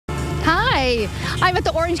Hey, I'm at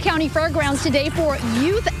the Orange County Fairgrounds today for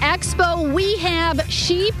Youth Expo. We have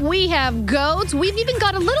sheep, we have goats, we've even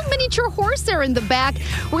got a little miniature horse there in the back.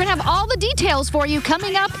 We're going to have all the details for you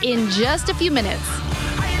coming up in just a few minutes.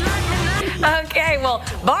 Okay, well,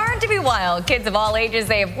 Born to be Wild. Kids of all ages,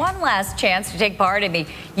 they have one last chance to take part in the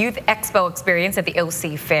Youth Expo experience at the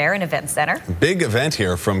OC Fair and Event Center. Big event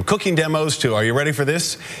here, from cooking demos to, are you ready for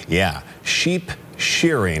this? Yeah, sheep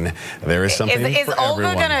shearing. There is something for everyone. Is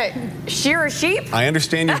Olga gonna shear a sheep? I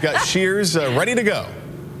understand you've got shears ready to go.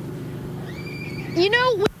 You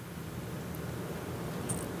know,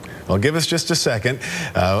 well, give us just a second.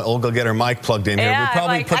 Olga will get her mic plugged in here. Yeah, we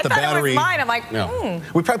probably put the battery. It was mine. I'm like,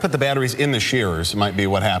 We probably put the batteries in the shearers. Might be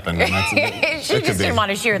what happened. She just didn't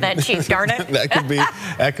want to shear that sheep, darn it. That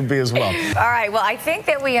could be as well. All right. Well, I think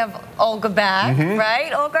that we have Olga back,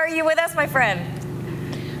 right? Olga, are you with us, my friend?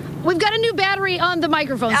 we've got a new battery on the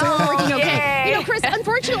microphone, so we're working okay. Yay. You know, Chris,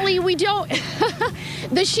 unfortunately, we don't.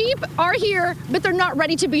 The sheep are here, but they're not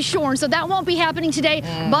ready to be shorn, so that won't be happening today.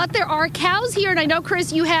 But there are cows here, and I know,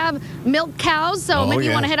 Chris, you have milk cows, so maybe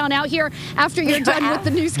you want to head on out here after you're done with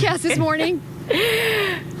the newscast this morning.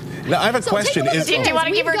 Now, I have a question. Do you want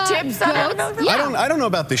to give her tips on how to milk them? I don't know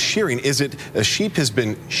about the shearing. Is it a sheep has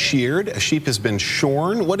been sheared, a sheep has been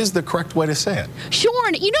shorn? What is the correct way to say it?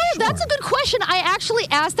 Shorn. You know, that's a good question. I actually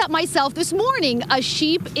asked that myself this morning. A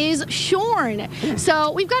sheep is shorn.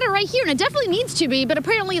 So we've got it right here, and it definitely needs to be, but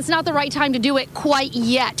apparently it's not the right time to do it quite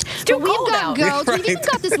yet. It's too cold out. We've got goats. We've even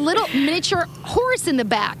got this little miniature horse in the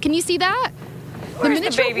back. Can you see that? Where's the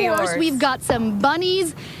miniature baby horse? We've got some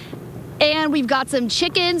bunnies. And we've got some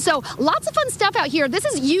chickens. So lots of fun stuff out here. This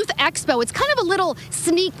is Youth Expo. It's kind of a little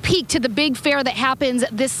sneak peek to the big fair that happens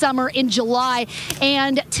this summer in July.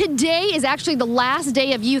 And today is actually the last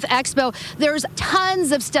day of Youth Expo. There's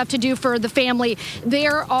tons of stuff to do for the family.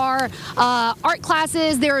 There are art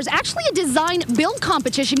classes. There's actually a design build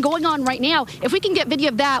competition going on right now. If we can get video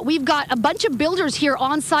of that, we've got a bunch of builders here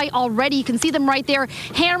on site already. You can see them right there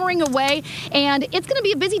hammering away. And it's going to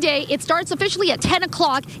be a busy day. It starts officially at 10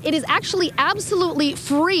 o'clock. It is actually absolutely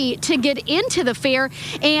free to get into the fair,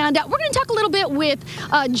 and we're going to talk a little bit with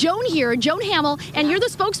Joan here, Joan Hamill, and you're the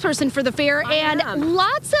spokesperson for the fair, and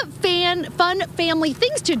lots of fun family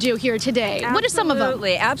things to do here today. What are some of them?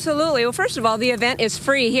 Absolutely. Well, first of all, the event is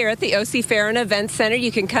free here at the OC Fair and Event Center.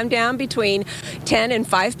 You can come down between 10 and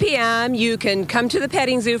 5 p.m. You can come to the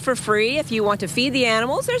petting zoo for free if you want to feed the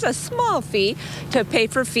animals. There's a small fee to pay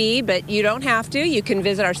for feed, but you don't have to. You can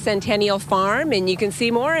visit our Centennial Farm, and you can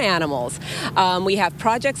see more animals. We have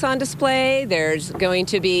projects on display. There's going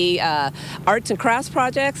to be arts and crafts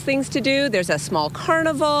projects, things to do. There's a small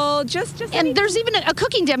carnival. And there's even a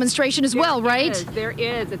cooking demonstration as well, right? There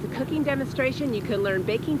is. It's a cooking demonstration. You can learn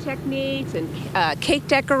baking techniques and cake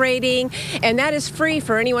decorating, and that is free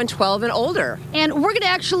for anyone 12 and older. And we're going to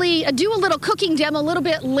actually do a little cooking demo a little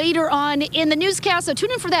bit later on in the newscast, so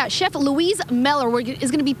tune in for that. Chef Louise Meller is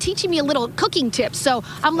going to be teaching me a little cooking tips, so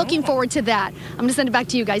I'm looking forward to that. I'm going to send it back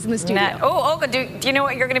to you guys in the studio. Oh, Olga, do you know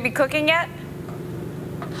what you're going to be cooking yet?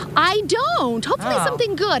 I don't. Hopefully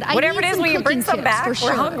something good. Whatever it is, will you bring some back?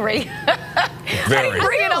 We're hungry. I didn't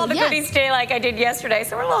bring in all the goodies today like I did yesterday,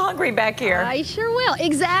 so we're a little hungry back here. I sure will.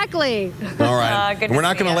 Exactly. All right. We're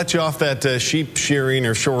not going to let you off that sheep shearing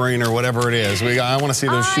or shoring or whatever it is. I want to see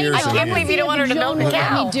those shears. I can't believe you don't want her to milk the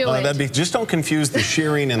cow. Just don't confuse the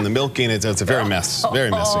shearing and the milking. It's a very messy.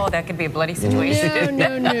 Oh, that could be a bloody situation.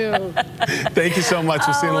 No. Thank you so much.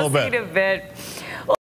 We'll see you in a little bit. See you in a bit.